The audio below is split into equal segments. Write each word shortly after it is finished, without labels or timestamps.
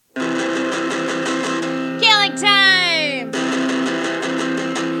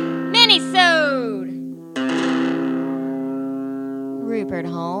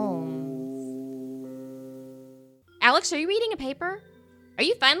Rupert Holmes. Alex, are you reading a paper? Are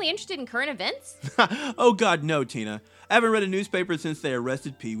you finally interested in current events? Oh, God, no, Tina. I haven't read a newspaper since they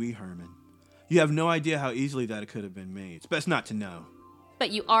arrested Pee Wee Herman. You have no idea how easily that could have been made. It's best not to know.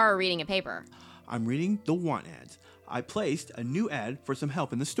 But you are reading a paper. I'm reading the want ads. I placed a new ad for some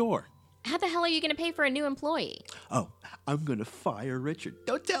help in the store. How the hell are you going to pay for a new employee? Oh, I'm going to fire Richard.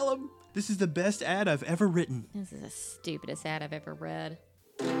 Don't tell him. This is the best ad I've ever written. This is the stupidest ad I've ever read.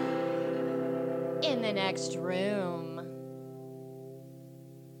 In the next room.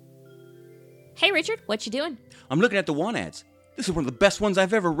 Hey, Richard, what you doing? I'm looking at the want ads. This is one of the best ones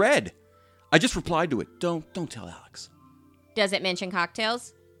I've ever read. I just replied to it. Don't tell Alex. Does it mention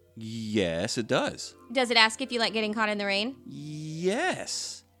cocktails? Yes, it does. Does it ask if you like getting caught in the rain?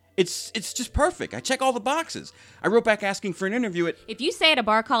 Yes. It's just perfect. I check all the boxes. I wrote back asking for an interview at... If you say at a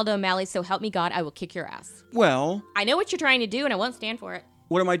bar called O'Malley's, so help me God, I will kick your ass. Well... I know what you're trying to do, and I won't stand for it.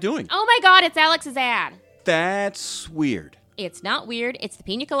 What am I doing? Oh my God, it's Alex's ad. That's weird. It's not weird. It's the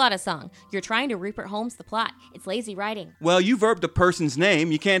Pina Colada song. You're trying to Rupert Holmes the plot. It's lazy writing. Well, you verbed a person's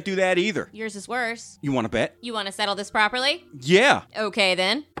name. You can't do that either. Yours is worse. You want to bet? You want to settle this properly? Yeah. Okay,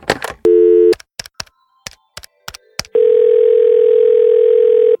 then.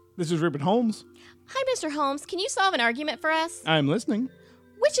 This is Rupert Holmes. Hi, Mr. Holmes. Can you solve an argument for us? I'm listening.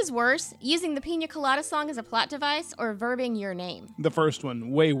 Which is worse, using the Pina Colada song as a plot device or verbing your name? The first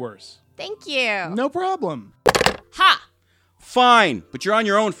one, way worse. Thank you. No problem. Ha! Fine, but you're on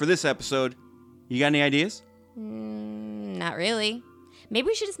your own for this episode. You got any ideas? Not really. Maybe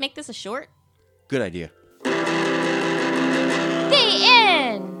we should just make this a short. Good idea. The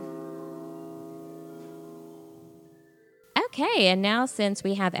end! Okay, and now since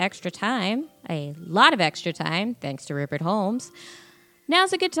we have extra time, a lot of extra time, thanks to Rupert Holmes,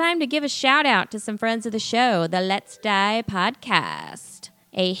 now's a good time to give a shout out to some friends of the show, the Let's Die podcast.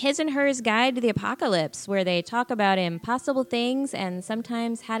 A his and hers guide to the apocalypse where they talk about impossible things and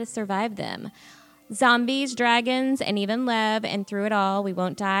sometimes how to survive them. Zombies, dragons, and even love, and through it all, we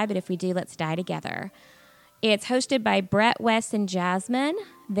won't die, but if we do, let's die together. It's hosted by Brett, Wes, and Jasmine.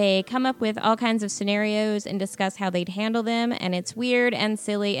 They come up with all kinds of scenarios and discuss how they'd handle them, and it's weird and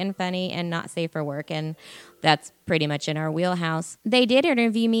silly and funny and not safe for work, and that's pretty much in our wheelhouse. They did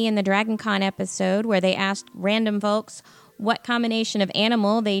interview me in the Dragon Con episode where they asked random folks what combination of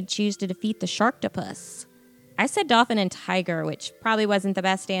animal they'd choose to defeat the sharktopus. I said dolphin and tiger, which probably wasn't the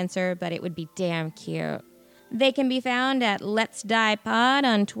best answer, but it would be damn cute. They can be found at Let's Die Pod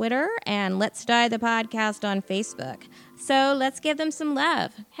on Twitter and Let's Die the Podcast on Facebook. So let's give them some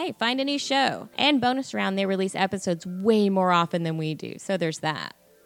love. Hey, find a new show. And bonus round, they release episodes way more often than we do, so there's that.